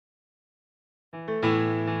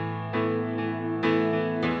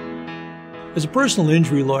As a personal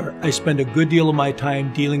injury lawyer, I spend a good deal of my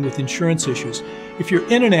time dealing with insurance issues. If you're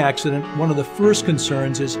in an accident, one of the first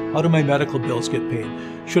concerns is, how do my medical bills get paid?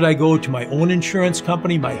 Should I go to my own insurance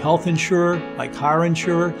company, my health insurer, my car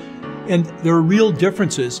insurer? And there are real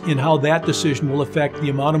differences in how that decision will affect the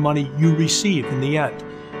amount of money you receive in the end.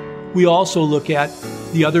 We also look at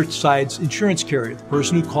the other side's insurance carrier. The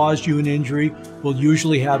person who caused you an injury will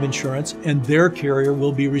usually have insurance, and their carrier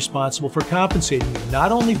will be responsible for compensating you,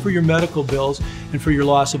 not only for your medical bills and for your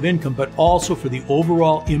loss of income, but also for the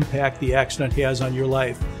overall impact the accident has on your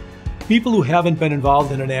life. People who haven't been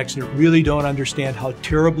involved in an accident really don't understand how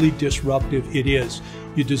terribly disruptive it is.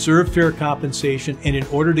 You deserve fair compensation, and in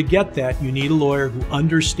order to get that, you need a lawyer who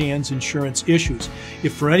understands insurance issues.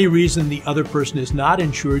 If for any reason the other person is not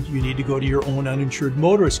insured, you need to go to your own uninsured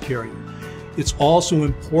motorist carrier. It's also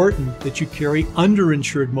important that you carry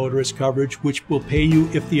underinsured motorist coverage, which will pay you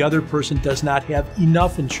if the other person does not have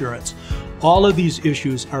enough insurance. All of these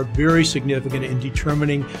issues are very significant in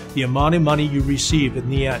determining the amount of money you receive in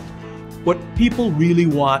the end. What people really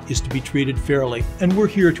want is to be treated fairly, and we're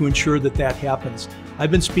here to ensure that that happens.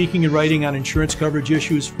 I've been speaking and writing on insurance coverage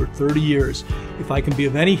issues for 30 years. If I can be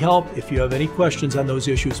of any help, if you have any questions on those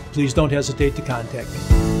issues, please don't hesitate to contact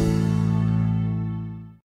me.